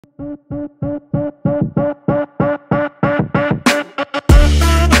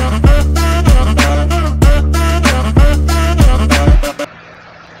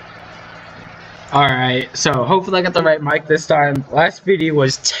Alright, so hopefully I got the right mic this time. Last video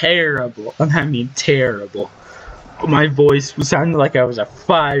was terrible. I mean terrible. My voice sounded like I was a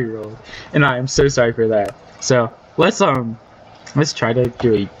 5-year-old, and I am so sorry for that. So let's try to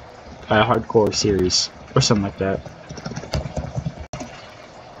do a hardcore series or something like that.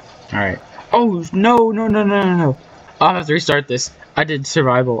 Alright. Oh no. I'll have to restart this. I did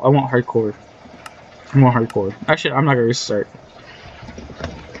survival. I want hardcore. Actually, I'm not gonna restart.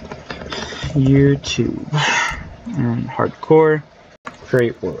 YouTube and hardcore,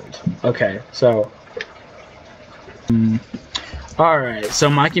 create world. Okay, so alright, so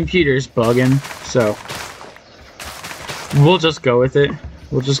my computer's bugging, so we'll just go with it.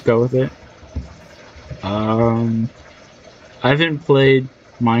 I haven't played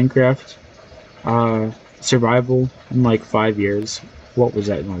Minecraft survival in like 5 years. What was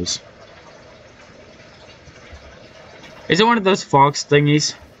that noise? Is it one of those fox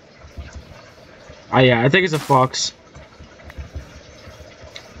thingies? Oh yeah, I think it's a fox.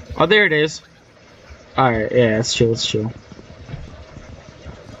 Oh, there it is. Alright, yeah, let's chill.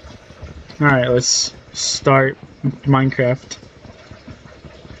 Alright, let's start Minecraft.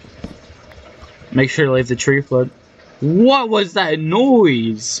 Make sure to leave the tree flood. What was that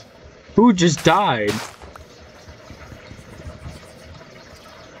noise? Who just died?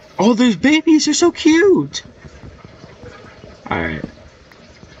 Oh, those babies are so cute! Alright.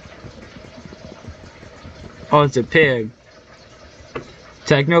 Oh, it's a pig.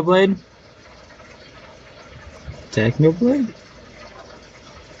 Technoblade?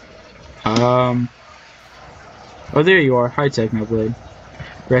 Oh, there you are. Hi, Technoblade.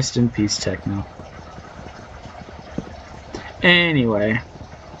 Rest in peace, Techno. Anyway.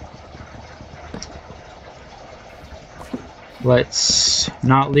 Let's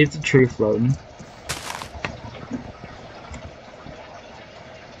not leave the tree floating.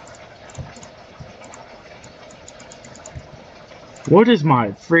 What is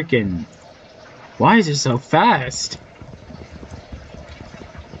my freaking... Why is it so fast?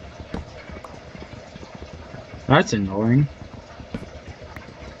 That's annoying.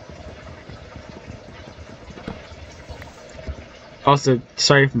 Also,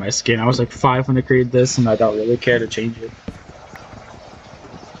 sorry for my skin. I was like 5 when I created this, and I don't really care to change it.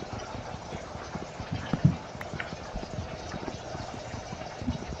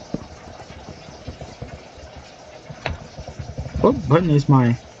 What button is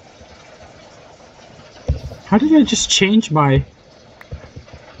my... How did I just change my...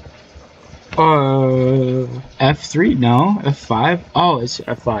 F3? No? F5? Oh, it's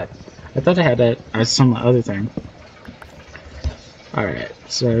F5. I thought I had that as some other thing. Alright,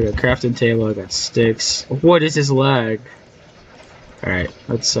 so I got crafting table, I got sticks. What is this lag? Alright,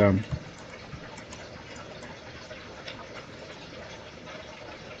 let's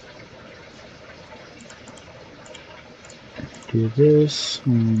do this,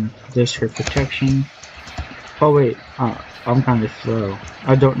 and this for protection. Oh wait, I'm kind of slow.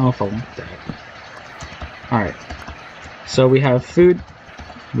 I don't know if I want that. Alright, so we have food,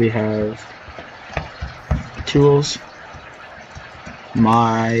 we have tools.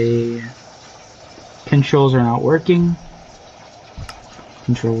 My controls are not working.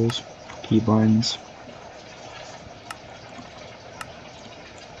 Controls, key buttons.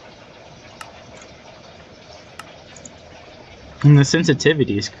 And the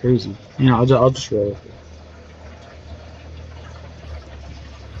sensitivity is crazy. You know, I'll just roll with it.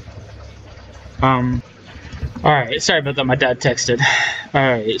 Alright, sorry about that, my dad texted.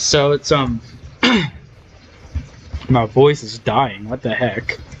 Alright, so it's, my voice is dying, what the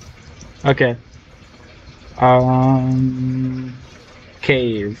heck? Okay.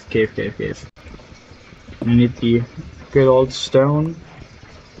 Cave. I need the good old stone.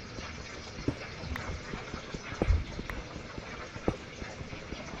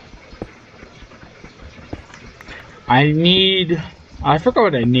 I forgot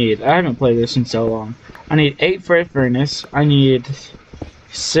what I need. I haven't played this in so long. I need 8 for a furnace. I need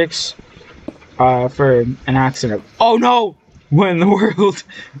 6 for an accident. Oh no! What in the world?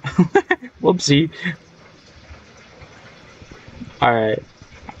 Whoopsie. Alright.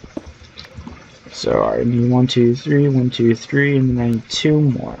 So I need 1, 2, 3, 1, 2, 3, and then I need 2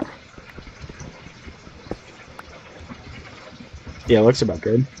 more. Yeah, looks about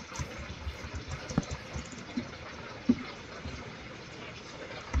good.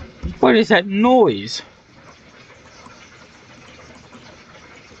 What is that noise?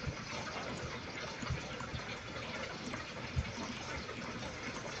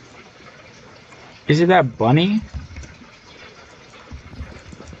 Is it that bunny?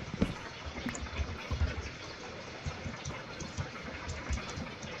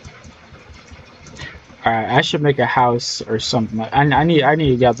 Alright, I should make a house or something. I need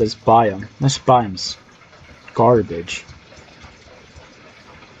to get out this biome. This biome's garbage.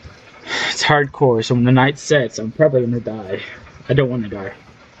 It's hardcore, so when the night sets, I'm probably gonna die. I don't want to die.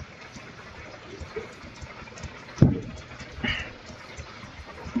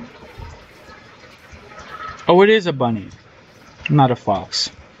 Oh, it is a bunny, not a fox.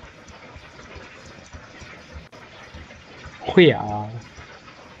 Yeah.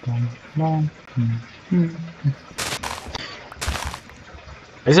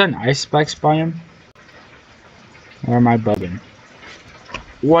 Is that an Icebox biome? Or am I bugging?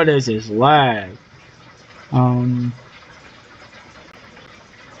 What is this lag?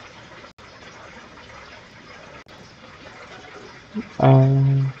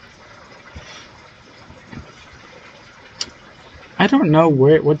 I don't know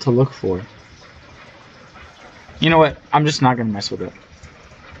what to look for. You know what? I'm just not gonna mess with it.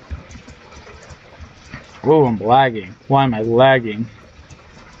 Whoa, I'm lagging. Why am I lagging?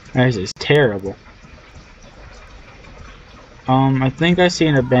 This is terrible. I think I see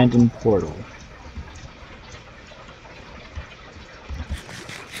an abandoned portal.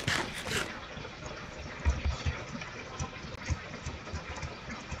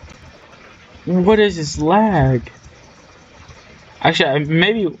 What is this lag? Actually,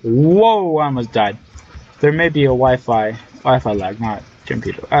 maybe. Whoa! I almost died. There may be a Wi-Fi lag, not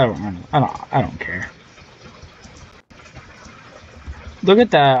computer. I don't care. Look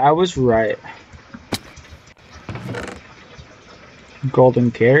at that! I was right. Golden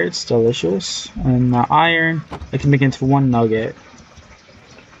carrots, delicious, and iron. I can make it into one nugget.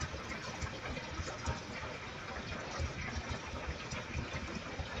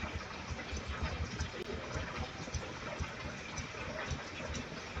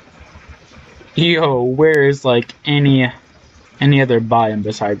 Yo, where is like any other biome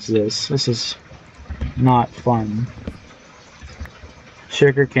besides this? This is not fun.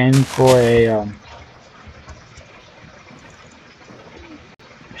 Sugarcane for a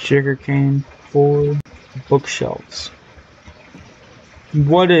sugarcane for bookshelves.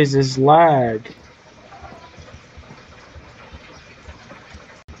 What is this lag?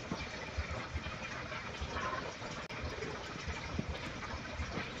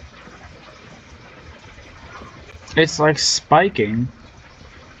 It's like spiking.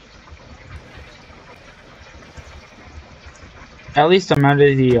 At least I'm out of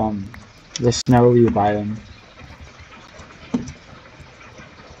the snowy biome.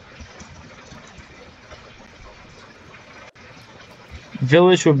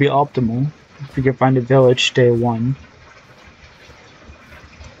 Village would be optimal if we could find a village day one.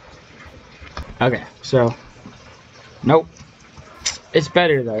 Okay, so nope. It's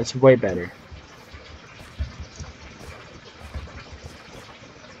better though. It's way better.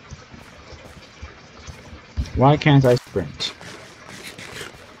 Why can't I sprint?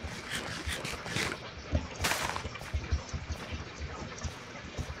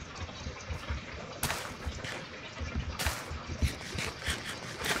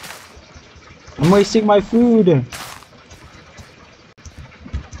 I'm wasting my food! Alright,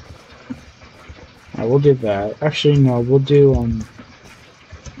 we'll do that. Actually, no, we'll do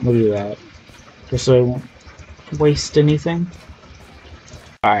that. Just so I won't waste anything.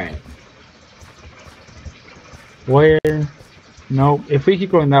 Alright. Where? No, if we keep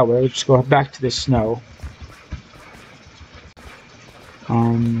going that way, let's just go back to the snow.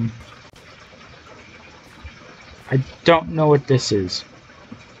 I don't know what this is,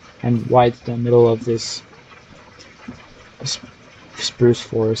 and why it's in the middle of this spruce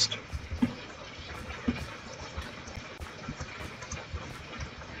forest.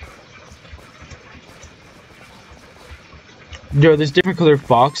 Yo, there's different colored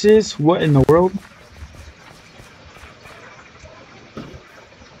foxes? What in the world?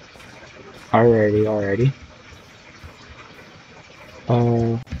 Alrighty.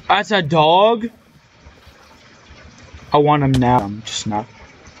 That's a dog? I want him now. I'm just not.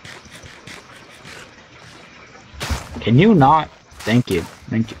 Can you not? Thank you.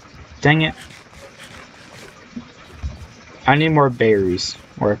 Dang it. I need more berries.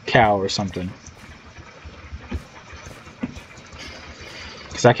 Or a cow or something.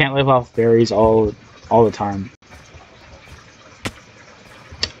 Because I can't live off berries all the time.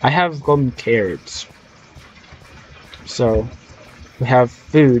 I have golden carrots. So, we have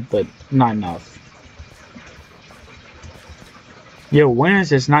food, but not enough. Yo, when is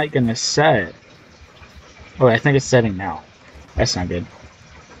this night gonna set? Oh, I think it's setting now. That's not good.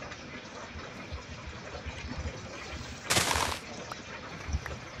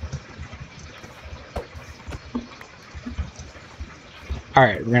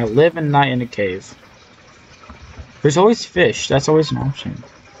 Alright, we're gonna live and night in a cave. There's always fish. That's always an option.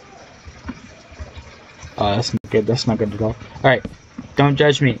 That's not good. That's not good at all. Alright, don't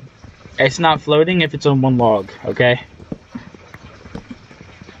judge me. It's not floating if it's on one log, okay?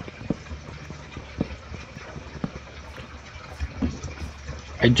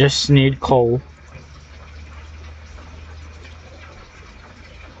 I just need coal.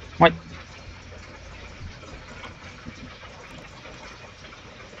 What?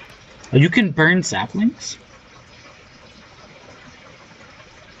 Oh, you can burn saplings?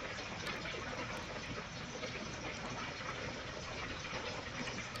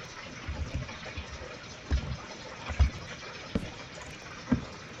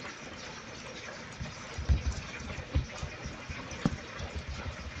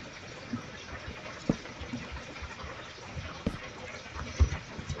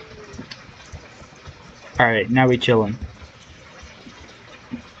 Alright, now we chillin'.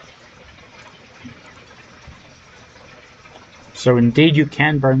 So indeed you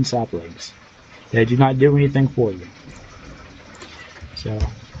can burn saplings. They do not do anything for you. So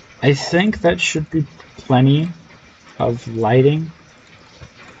I think that should be plenty of lighting.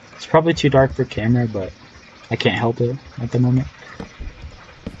 It's probably too dark for camera, but I can't help it at the moment.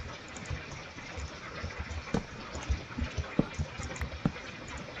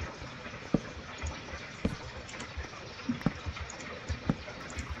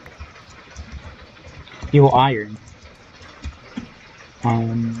 Evil iron.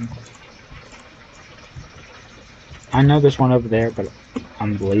 I know there's one over there, but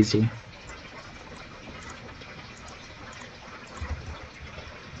I'm lazy.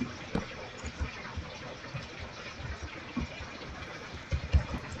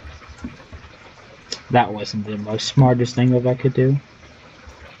 That wasn't the most smartest thing that I could do.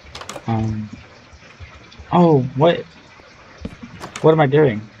 Oh, what? What am I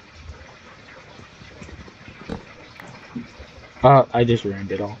doing? I just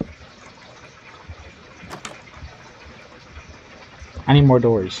ruined it all. I need more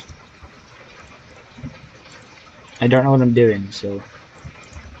doors. I don't know what I'm doing, so...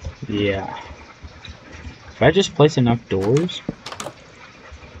 yeah. If I just place enough doors...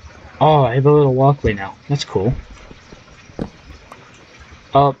 oh, I have a little walkway now. That's cool.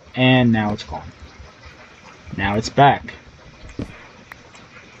 Up, and now it's gone. Now it's back.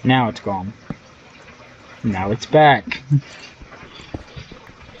 Now it's gone. Now it's back.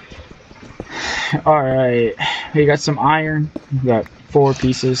 Alright, we got some iron. We got 4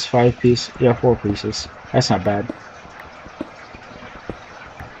 pieces, 5 pieces. Yeah, 4 pieces. That's not bad.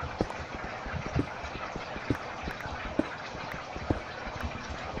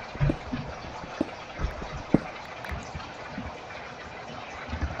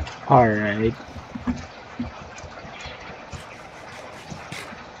 Alright.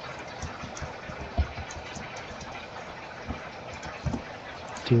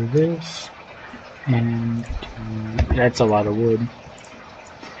 Do this. And that's a lot of wood.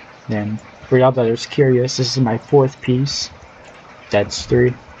 Then, for y'all that are curious, this is my 4th piece. That's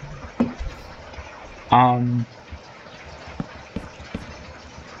 3.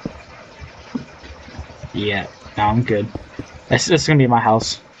 Yeah, no, I'm good. This is gonna be my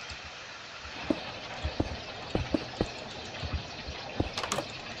house.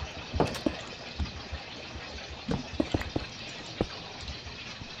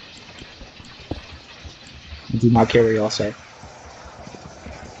 I do not care what y'all say.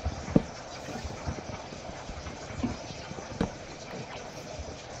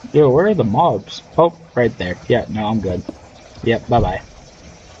 Yo, where are the mobs? Oh, right there. Yeah, no, I'm good. Yep, bye-bye.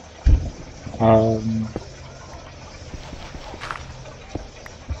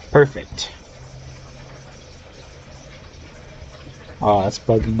 Perfect. Oh, that's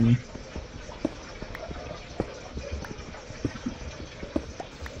bugging me.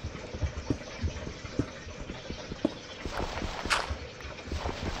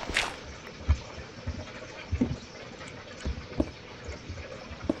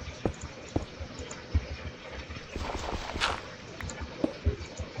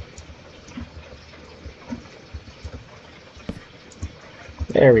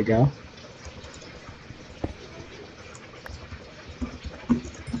 There we go.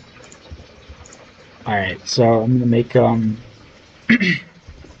 Alright, so I'm gonna make, did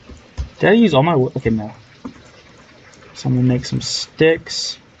I use all my wood? Okay, no. So I'm gonna make some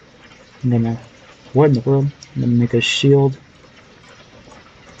sticks. I'm gonna, what in the world? I'm gonna make a shield.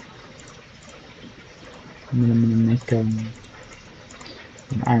 And then I'm gonna make, an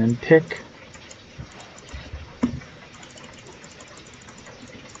iron pick.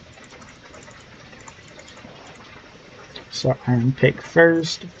 So I'm pick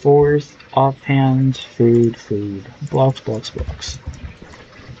first, fourth, offhand, food, blocks.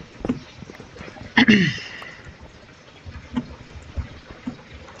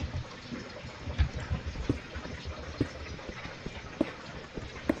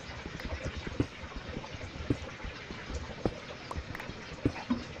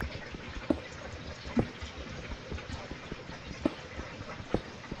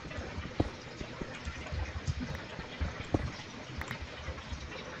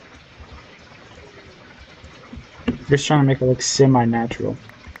 Just trying to make it look semi-natural.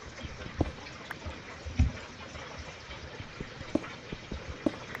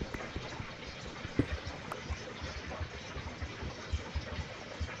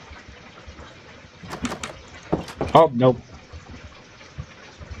 Oh, nope.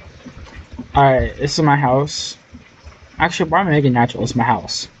 Alright, this is my house. Actually, why am I making natural? It's my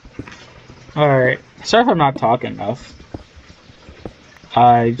house. Alright, sorry if I'm not talking enough.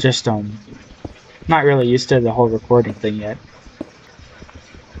 I just, not really used to the whole recording thing yet.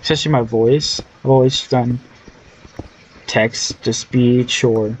 Especially my voice. I've always done text to speech,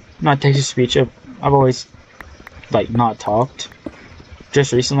 or not text to speech. I've always, like, not talked.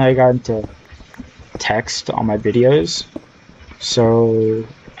 Just recently I got into text on my videos. So,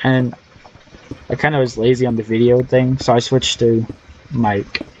 and I kind of was lazy on the video thing, so I switched to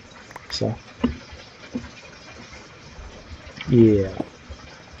mic. So, yeah.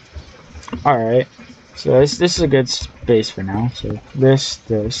 Alright. So this is a good space for now. So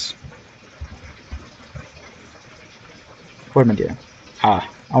this. What am I doing? I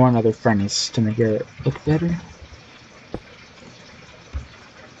want another furnace to make it look better.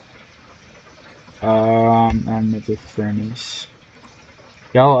 Another furnace.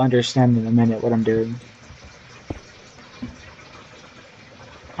 Y'all understand in a minute what I'm doing.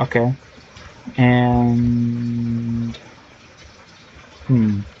 Okay. And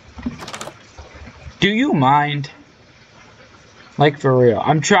do you mind? Like, for real,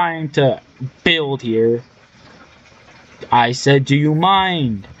 I'm trying to build here. I said, do you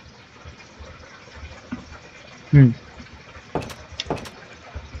mind?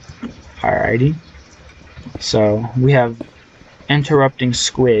 Alrighty. So, we have interrupting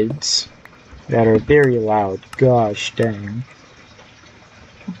squids that are very loud. Gosh dang.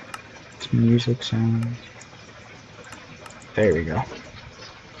 It's music sounds. There we go.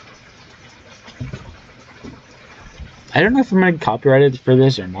 I don't know if I'm gonna get copyrighted for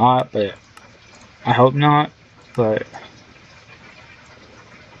this or not, but I hope not. But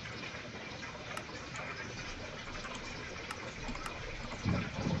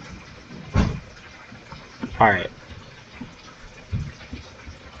alright.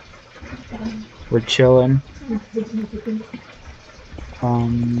 We're chilling.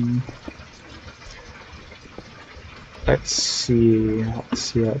 Let's see.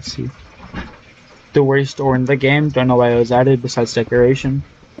 The worst door in the game. Don't know why it was added besides decoration.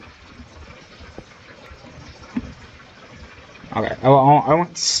 Okay, I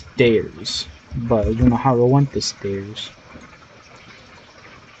want stairs, but I don't know how I want the stairs.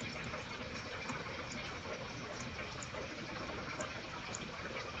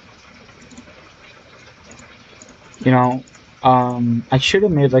 You know, I should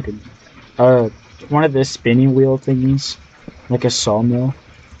have made like a one of the spinning wheel thingies, like a sawmill,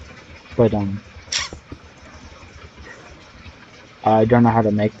 but I don't know how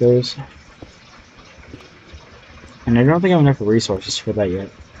to make those, and I don't think I have enough resources for that yet.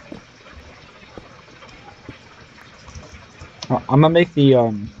 I'm gonna make the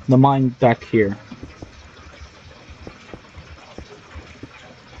mine back here.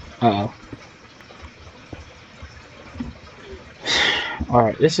 Uh-oh.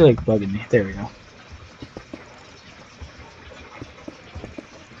 Alright, this is like bugging me. There we go.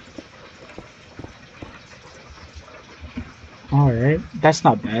 Alright, that's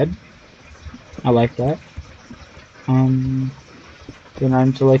not bad. I like that. Then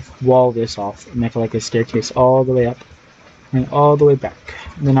I'm to like wall this off and make like a staircase all the way up and all the way back.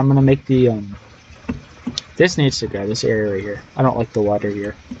 And then I'm gonna make the this needs to go, this area right here. I don't like the water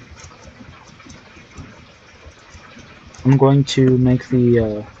here. I'm going to make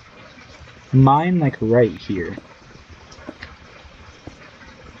the mine like right here.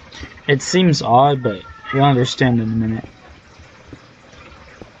 It seems odd, but you'll understand in a minute.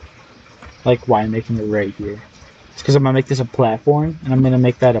 Like why I'm making it right here. It's because I'm gonna make this a platform and I'm gonna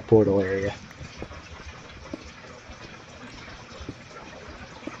make that a portal area.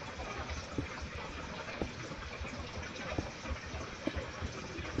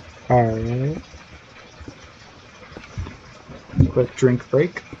 Alright. Quick drink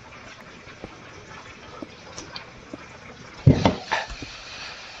break.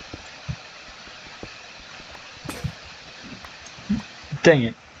 Dang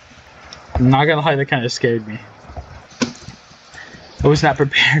it. I'm not gonna lie, that kind of scared me. I was not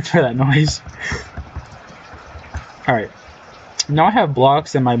prepared for that noise. Alright. Now I have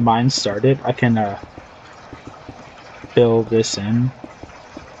blocks and my mine started. I can build this in.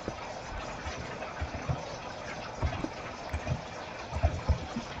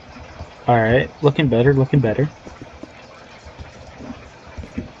 Alright, looking better, looking better.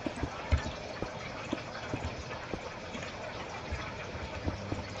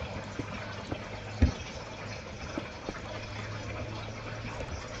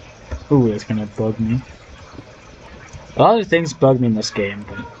 Ooh, that's gonna bug me. A lot of things bug me in this game,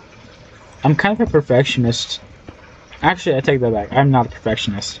 but I'm kind of a perfectionist. Actually, I take that back. I'm not a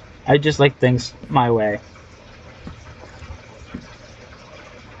perfectionist. I just like things my way.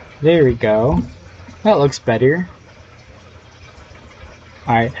 There we go. That looks better.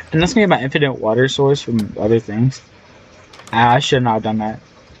 Alright, and that's gonna be my infinite water source from other things. I should not have done that.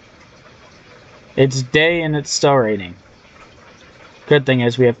 It's day and it's still raining. Good thing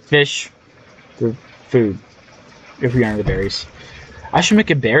is we have fish for food if we aren't the berries. I should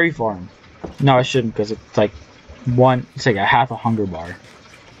make a berry farm. No, I shouldn't because it's like a half a hunger bar.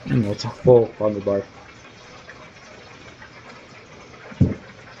 No, it's a full hunger bar.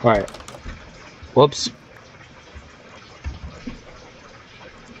 Alright. Whoops.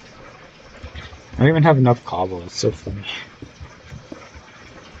 I don't even have enough cobble. It's so funny.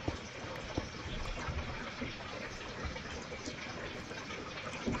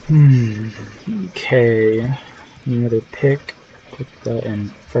 Okay. Another pick. Put that in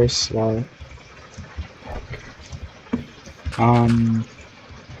first slot. I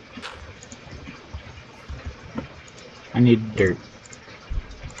need dirt.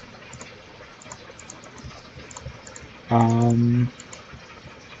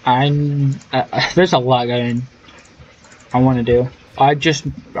 There's a lot going I want to do.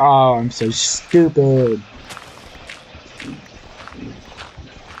 I'm so stupid.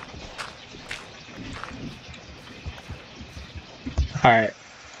 Alright.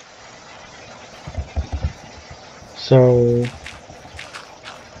 So,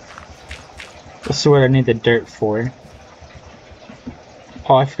 this is what I need the dirt for.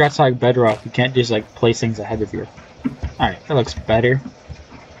 Oh, I forgot to like bedrock. You can't just like place things ahead of you. Alright, that looks better.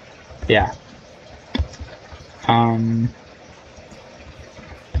 Yeah.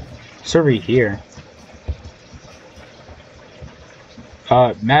 It's over here.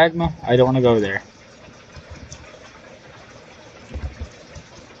 Magma? I don't want to go there.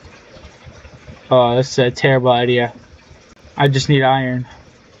 Oh, that's a terrible idea. I just need iron.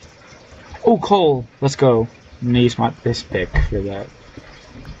 Oh, coal! Let's go. I'm gonna use this pick for that.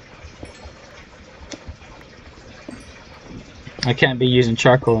 I can't be using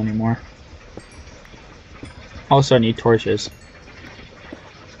charcoal anymore. Also, I need torches.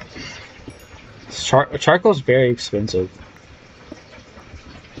 Charcoal is very expensive.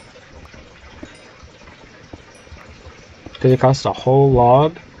 Because it costs a whole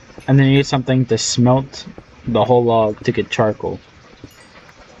log, and then you need something to smelt the whole log to get charcoal.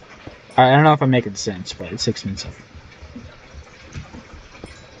 I don't know if I'm making sense, but it's expensive.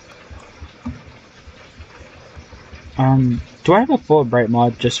 Do I have a Fullbright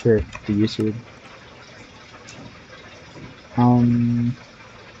mod just for the YouTube?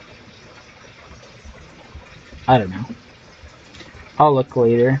 I don't know. I'll look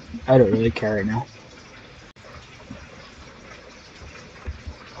later. I don't really care right now.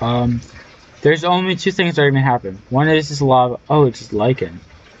 There's only two things that are gonna happen. One is this lava. Oh, it's just lichen.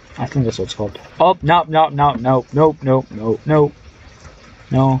 I think that's what it's called. Oh, nope.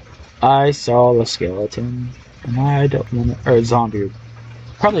 No. I saw a skeleton. And I don't want to. Or a zombie.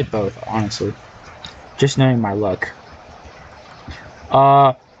 Probably both, honestly. Just knowing my luck.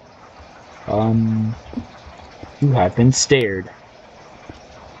 You have been stared.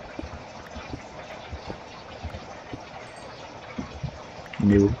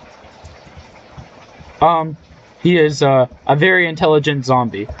 Noob. He is a very intelligent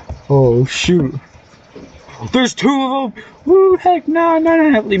zombie. Oh shoot. There's two of them! Woo, heck, no.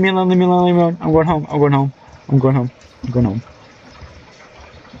 Leave me alone. I'm going home.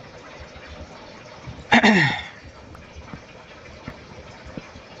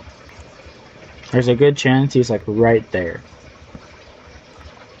 There's a good chance he's like right there.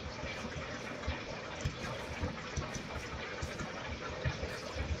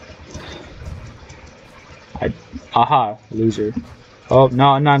 Aha, loser. Oh,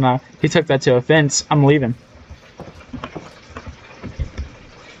 no. He took that to offense. I'm leaving.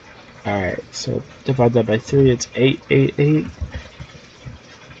 Alright, so divide that by 3, it's 8.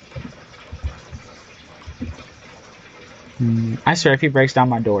 I swear if he breaks down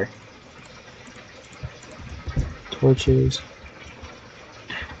my door. Torches.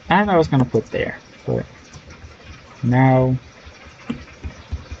 I don't know what I was gonna put there, but now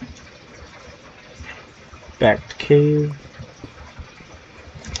back to cave.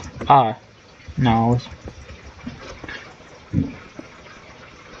 Ah, no.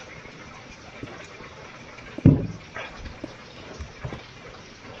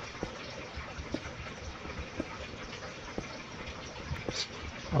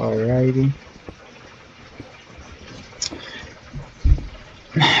 Alrighty.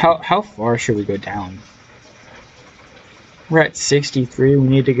 How far should we go down? We're at 63. We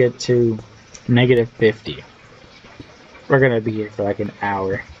need to get to -50. We're gonna be here for like an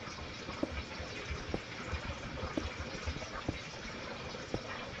hour.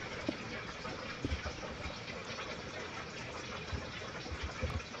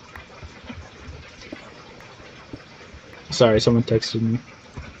 Sorry, someone texted me.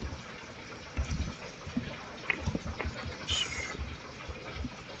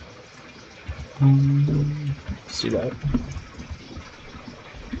 Let's see that.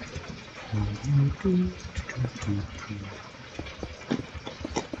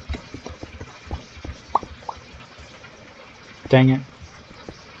 Dang it.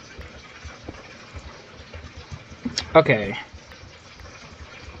 Okay.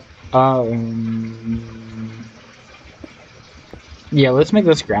 Yeah, let's make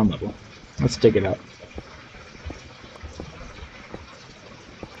this ground level. Let's dig it up.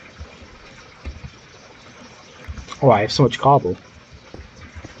 Oh, I have so much cobble.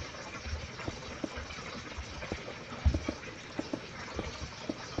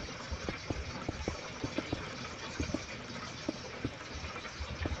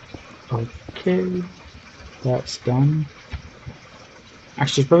 Okay, that's done.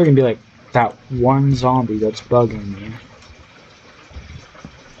 Actually, it's probably gonna be like that one zombie that's bugging me.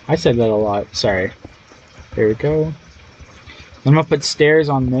 I said that a lot, sorry. There we go. I'm gonna put stairs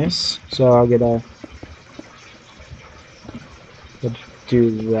on this, so I'll get a...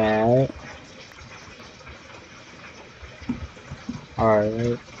 do that.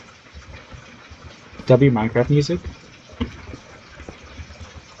 Alright. W Minecraft music.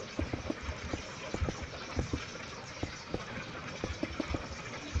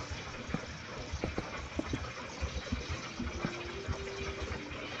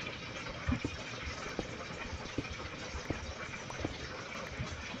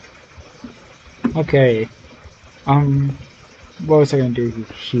 Okay. What was I gonna do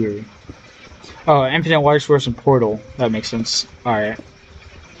here? Oh, infinite water source and portal. That makes sense. Alright.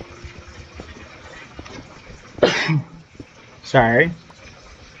 Sorry.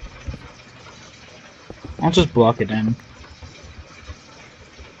 I'll just block it in.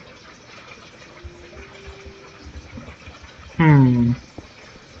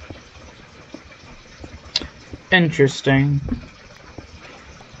 Interesting.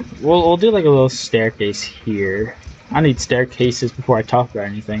 We'll do like a little staircase here. I need staircases before I talk about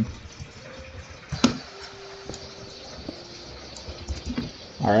anything.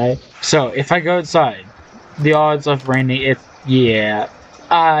 Alright. So, if I go outside, the odds of raining, yeah.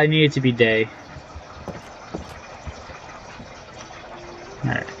 I need it to be day.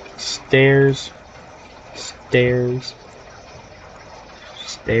 Alright. Stairs. Stairs.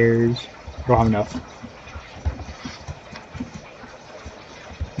 Stairs. I don't have enough.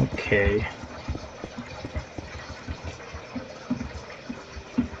 Okay.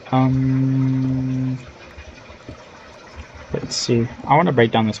 Let's see. I want to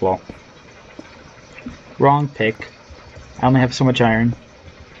break down this wall. Wrong pick. I only have so much iron.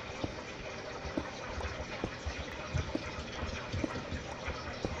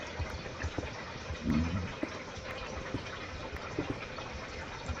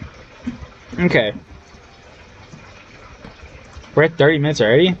 Okay. We're at 30 minutes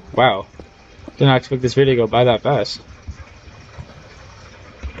already? Wow. Did not expect this video to go by that fast.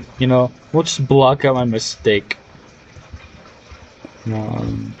 You know, we'll just block out my mistake.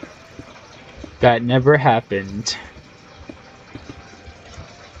 That never happened.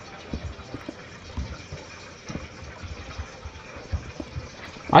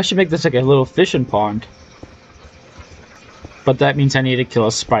 I should make this like a little fishing pond. But that means I need to kill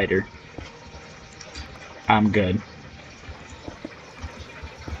a spider. I'm good.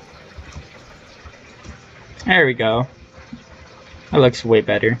 There we go. That looks way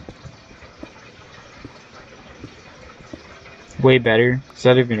better. Way better. Is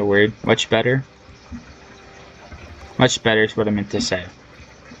that even a word? Much better? Much better is what I meant to say.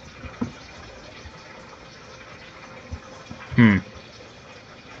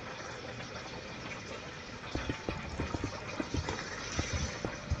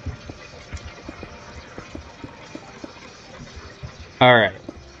 Alright.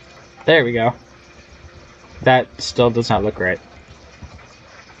 There we go. That still does not look right.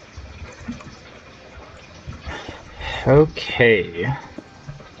 Okay.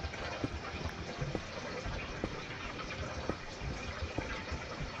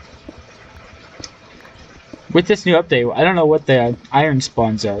 With this new update, I don't know what the iron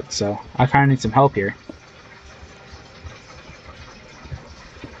spawns at, so I kind of need some help here.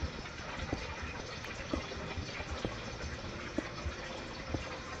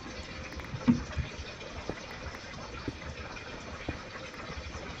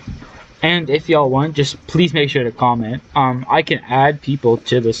 And if y'all want, just please make sure to comment. I can add people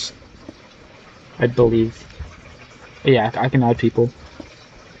to this, I believe. Yeah, I can add people.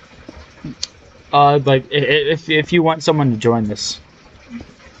 Like, if you want someone to join this,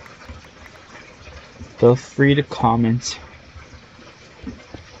 feel free to comment.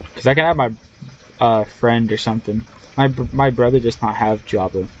 Because I can have my friend or something. My brother does not have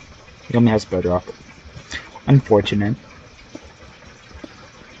Java. He only has Bedrock. Unfortunate.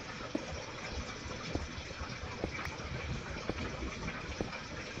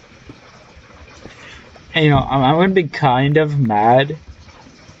 And, you know, I'm gonna be kind of mad,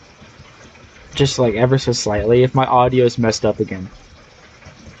 just like ever so slightly, if my audio is messed up again.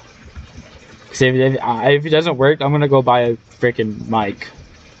 Because if it doesn't work, I'm gonna go buy a freaking mic.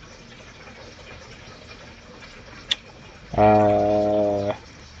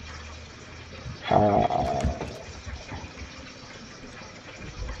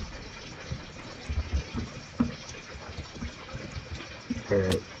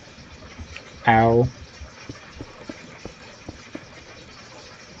 Ow.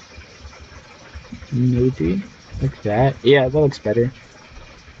 Maybe like that. Yeah, that looks better.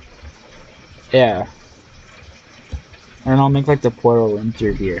 Yeah. And I'll make like the portal in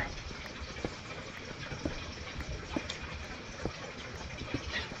through here.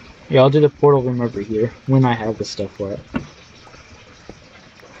 Yeah, I'll do the portal room over here when I have the stuff for it.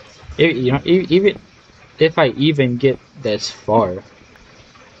 You know, even if I even get this far.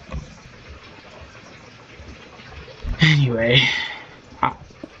 Anyway,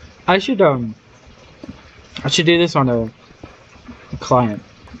 I should do this on a client.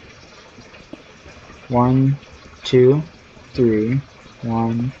 1, 2, 3.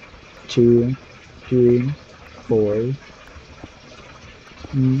 1, 2, 3, 4.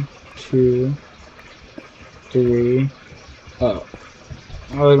 1, 2, 3. Oh,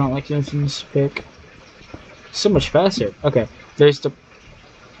 I don't like this pick. So much faster. Okay, there's the.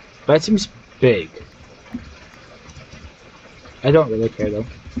 That seems big. I don't really care though.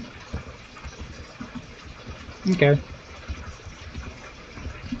 Okay.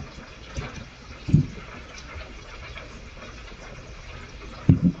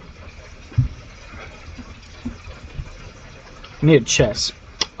 I need a chest.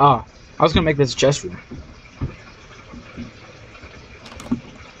 Ah, I was gonna make this a chest room.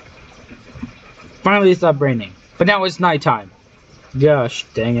 Finally it stopped raining. But now it's nighttime. Gosh,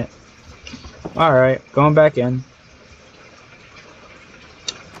 dang it. Alright, going back in.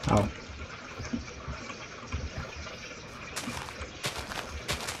 Oh.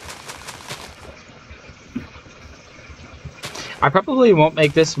 I probably won't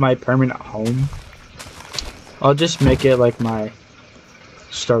make this my permanent home. I'll just make it like my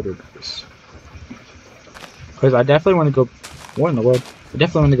starter base. Because I definitely want to go... What in the world? I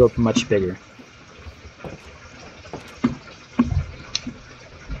definitely want to go much bigger.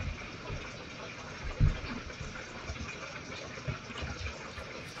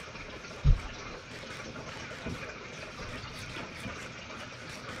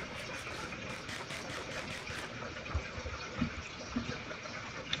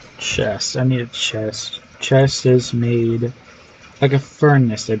 Chest. I need a chest. Chest is made like a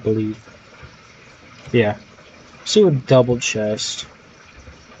furnace, I believe. Yeah. Let's do a double chest.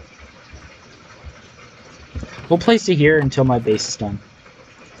 We'll place it here until my base is done.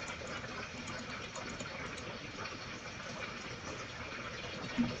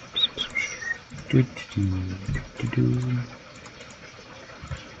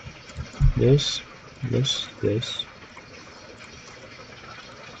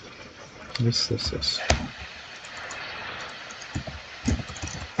 This.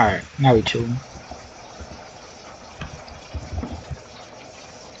 Alright, now we chill.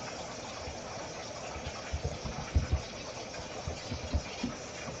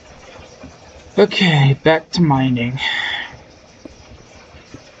 Okay, back to mining.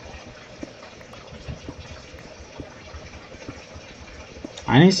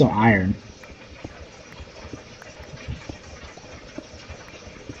 I need some iron.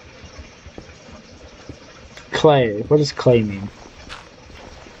 Clay. What does clay mean?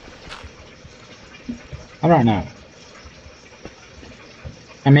 I don't know.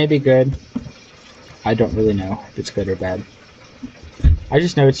 It may be good. I don't really know if it's good or bad. I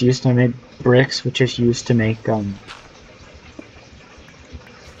just know it's used to make bricks, which is used to make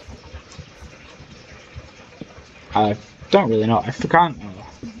I don't really know. I forgot.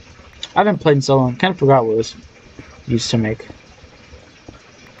 I haven't played in so long. Kind of forgot what it was used to make.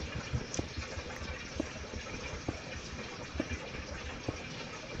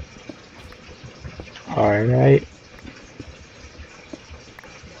 Alright.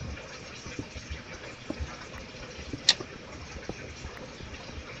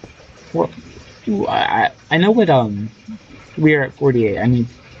 Well, ooh, I know what we are at 48.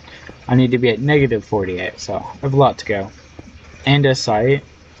 I need to be at negative 48, so I have a lot to go. And a site.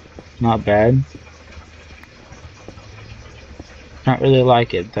 Not bad. Not really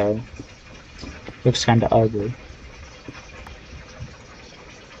like it though. Looks kinda ugly.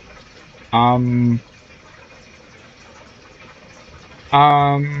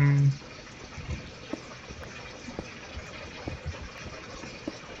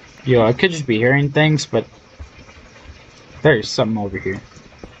 Yo, I could just be hearing things, but there's something over here.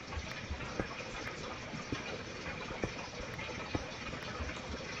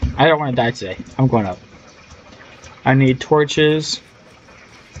 I don't want to die today. I'm going up. I need torches.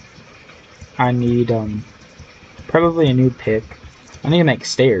 I need, probably a new pick. I need to make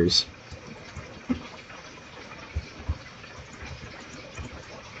stairs.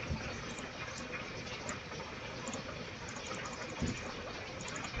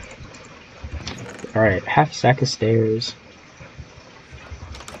 Alright, half stack of stairs.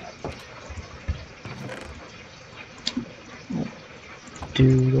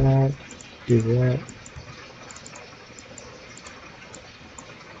 Do that. Do that.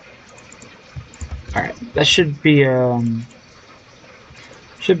 Alright, that should be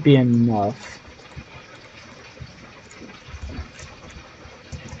enough.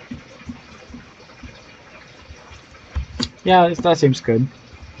 Yeah, that seems good.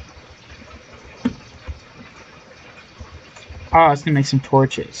 Oh, I was gonna make some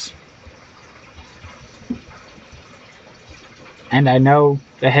torches. And I know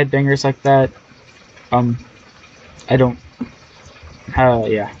the headbangers like that, I don't,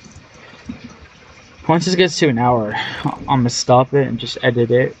 yeah. Once this gets to an hour, I'm gonna stop it and just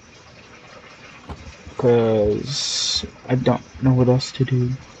edit it. Because I don't know what else to do.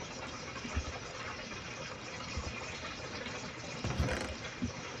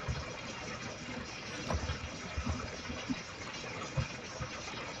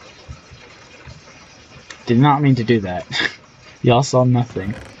 Did not mean to do that. Y'all saw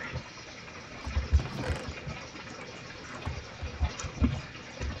nothing.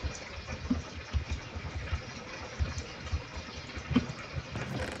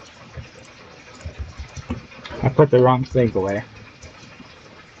 I put the wrong thing away.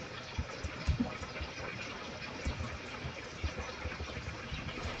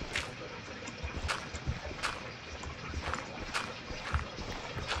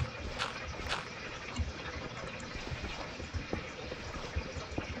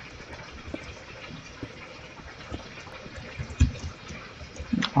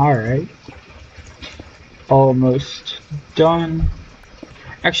 Alright. Almost done.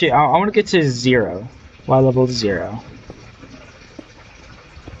 Actually, I want to get to 0. Y level 0.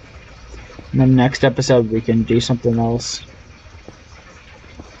 And then next episode we can do something else.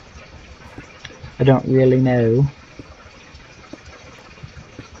 I don't really know.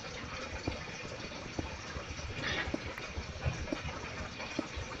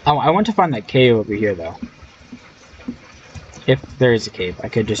 Oh, I want to find that cave over here though. If there is a cave, I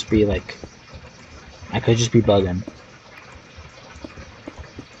could just be like, I could just be bugging.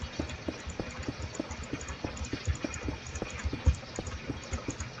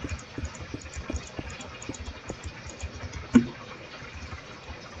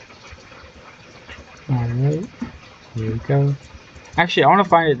 Alright, here we go. Actually, I want to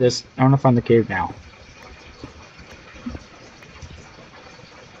find it I want to find the cave now.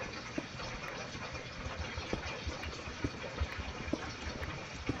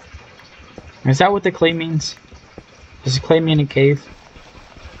 Is that what the clay means? Does the clay mean a cave?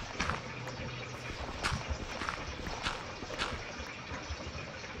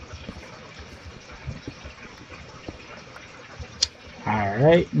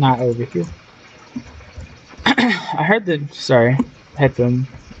 Alright, not over here. I heard the, sorry, headphone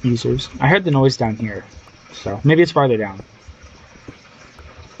users. I heard the noise down here. So, maybe it's farther down.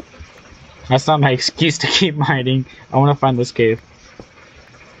 That's not my excuse to keep mining. I want to find this cave.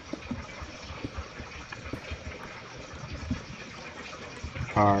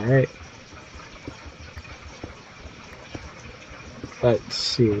 Alright. Let's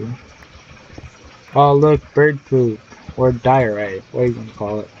see. Oh look, bird poop. Or diarrhea. What are you gonna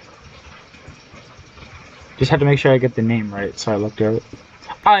call it? Just had to make sure I get the name right, so I looked at it.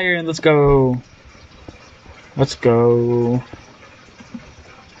 Iron, let's go! Let's go.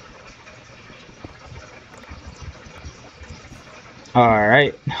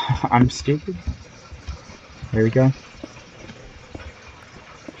 Alright. I'm stupid. There we go.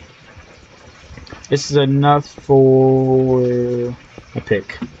 This is enough for a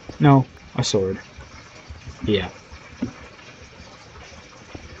pick. No, a sword. Yeah.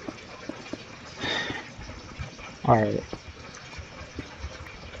 Alright.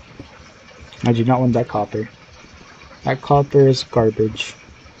 I do not want that copper. That copper is garbage.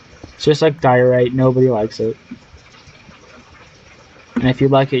 It's just like diorite, nobody likes it. And if you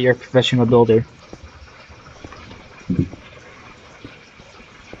like it, you're a professional builder.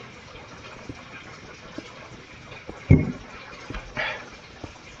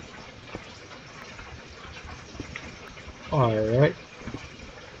 Alright.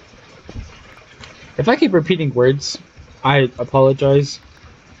 If I keep repeating words, I apologize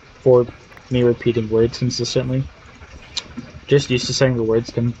for me repeating words consistently. Just used to saying the words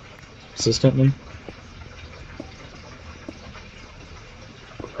consistently.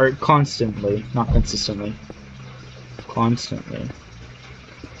 Or constantly, not consistently. Constantly.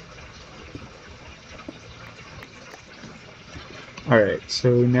 Alright, so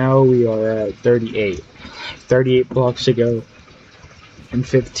now we are at 38. 38 blocks to go in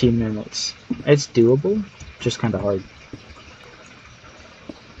 15 minutes. It's doable, just kind of hard.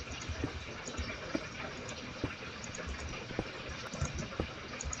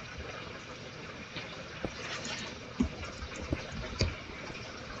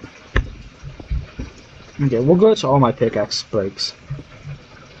 Okay, we'll go to all my pickaxe breaks.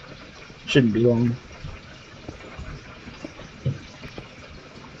 Shouldn't be long.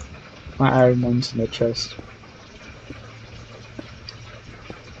 My iron one's in the chest.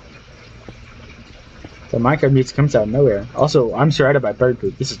 The Minecraft meat comes out of nowhere. Also, I'm surrounded by bird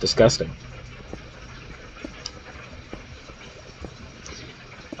poop. This is disgusting.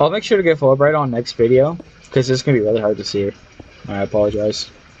 I'll make sure to get Fulbright on next video, because this is going to be really hard to see. I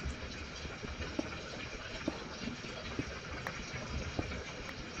apologize.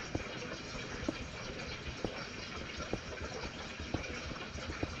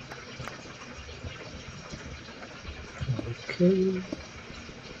 Okay.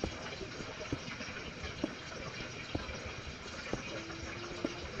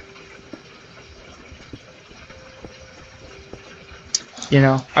 You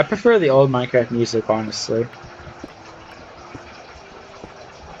know, I prefer the old Minecraft music, honestly.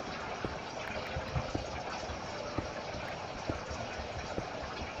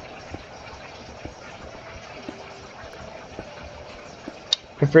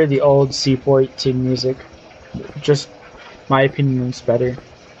 Prefer the old C418 music. Just, my opinion is better.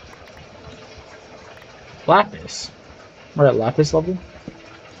 Lapis. We're at Lapis level?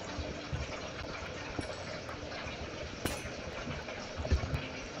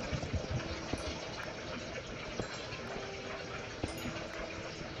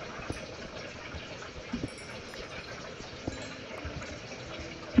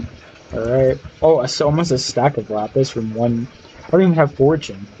 Alright. Oh, it's almost a stack of Lapis from one. I don't even have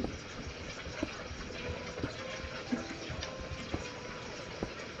Fortune.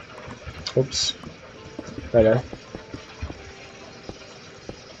 Oops. Better.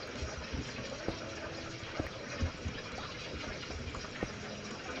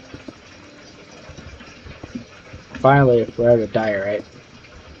 Finally, we're out of diorite.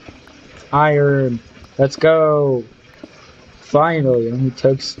 Iron! Let's go! Finally, it only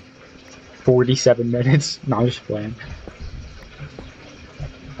took 47 minutes. No, I'm just playing.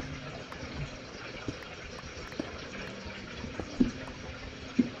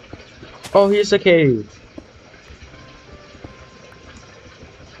 Oh, here's a cave.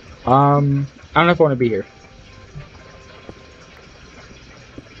 I don't know if I want to be here.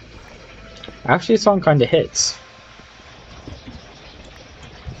 Actually, this song kind of hits.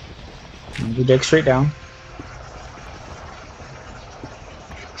 You dig straight down.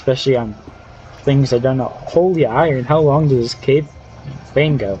 Especially on things I don't know. Holy iron, how long does this cave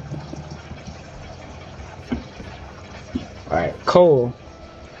thing go? Alright, coal.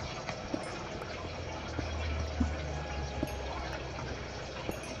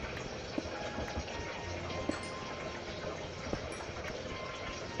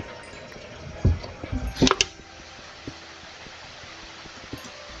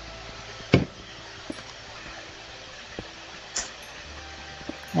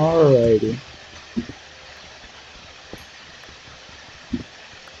 Alrighty.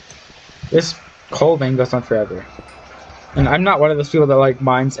 This coal vein goes on forever. And I'm not one of those people that like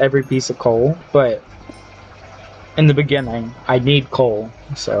mines every piece of coal, but in the beginning, I need coal,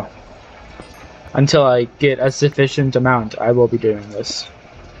 so until I get a sufficient amount, I will be doing this.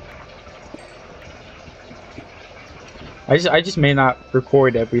 I just may not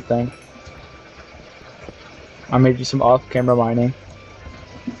record everything. I may do some off-camera mining.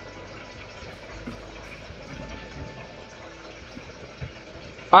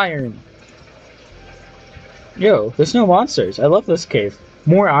 Iron. Yo, there's no monsters. I love this cave.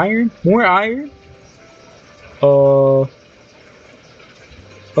 More iron? More iron? Don't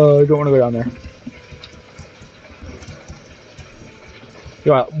want to go down there.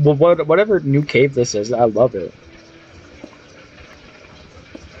 Yeah, well, whatever new cave this is, I love it.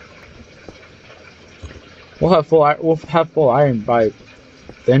 We'll have full iron by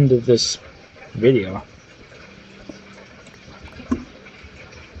the end of this video.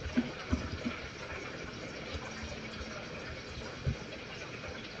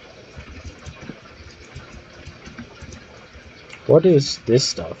 What is this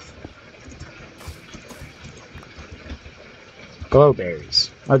stuff? Glowberries.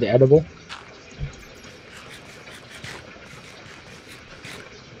 Are they edible?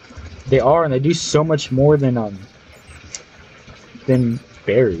 They are, and they do so much more than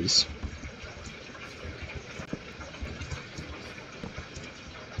berries.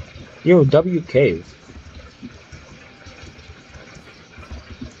 Yo, W cave.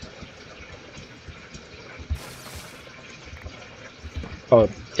 Oh,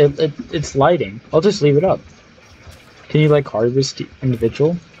 it's lighting. I'll just leave it up. Can you like harvest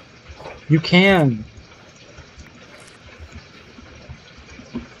individual? You can.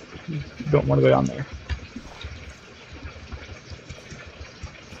 Don't want to go down there.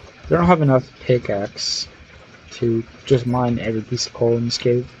 I don't have enough pickaxe to just mine every piece of coal in this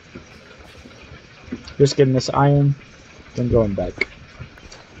cave. Just getting this iron, then going back.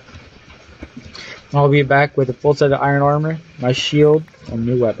 I'll be back with a full set of iron armor, my shield, and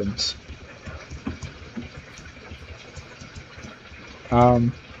new weapons.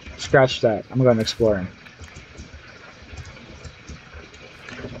 Scratch that. I'm going exploring.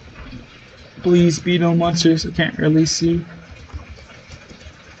 Please be no monsters. I can't really see.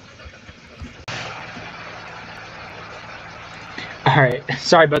 Alright,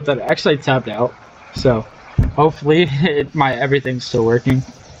 sorry about that. Actually, I tapped out. So, hopefully, everything's still working.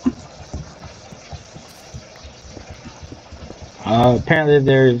 Apparently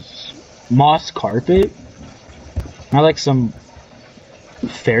there's moss carpet. I like some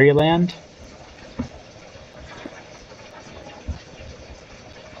fairyland.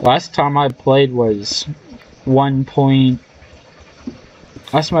 Last time I played was last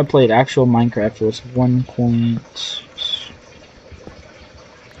time I played actual Minecraft was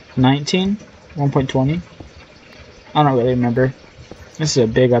 1.19? 1.20? I don't really remember. This is a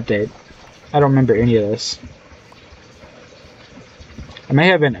big update. I don't remember any of this. I may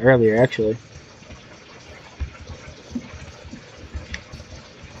have been earlier, actually.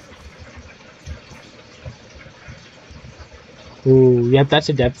 Ooh, yep, that's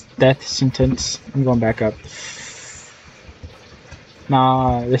a death sentence. I'm going back up.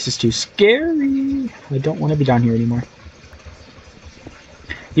 Nah, this is too scary. I don't want to be down here anymore.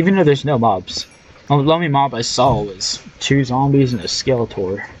 Even though there's no mobs. The only mob I saw was 2 zombies and a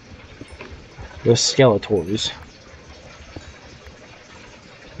Skeletor. Those Skeletors.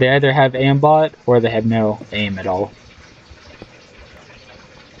 They either have aimbot or they have no aim at all.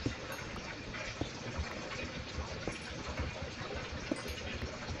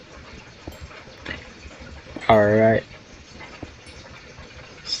 Alright.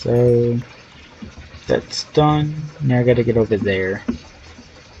 So that's done. Now I gotta get over there.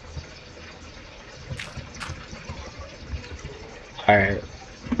 Alright.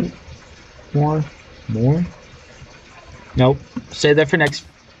 More? Nope. Save that for next.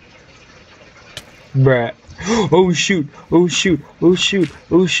 Bruh. Oh shoot. Oh shoot. Oh shoot.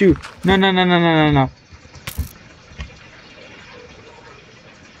 Oh shoot. No.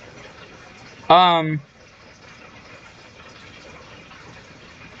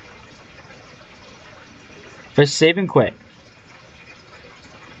 If I save and quit,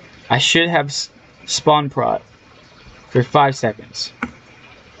 I should have spawn prot for 5 seconds.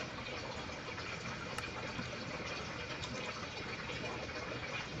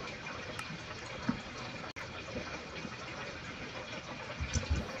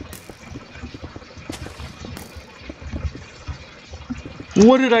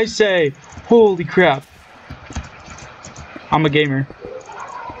 What did I say? Holy crap. I'm a gamer.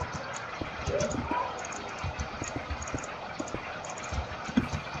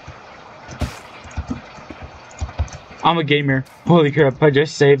 I'm a gamer. Holy crap, I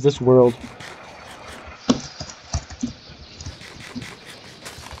just saved this world.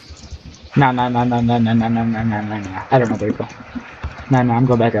 Nah. I don't know where to go. Nah, I'm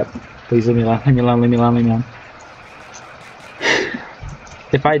going back up. Please leave me alone.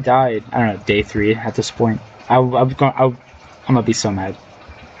 If I died, I don't know, day 3 at this point, I'm gonna be so mad.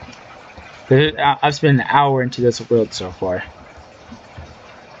 I've spent an hour into this world so far.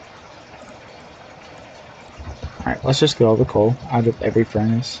 Alright, let's just get all the coal out of every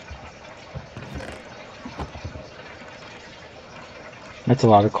furnace. That's a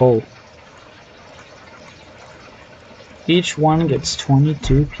lot of coal. Each one gets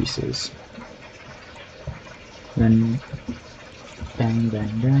 22 pieces. Then,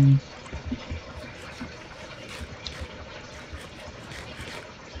 bang.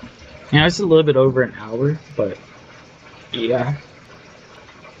 You know, it's a little bit over an hour, but yeah.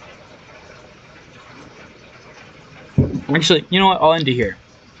 Actually, you know what? I'll end it here.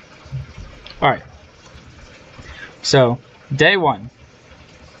 Alright. So, day 1.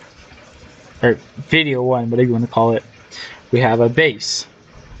 Or video 1, whatever you want to call it. We have a base.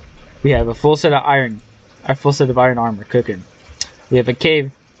 We have a full set of iron armor cooking. We have a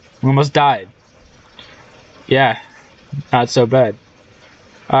cave. We almost died. Yeah, not so bad.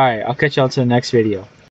 Alright, I'll catch y'all to the next video.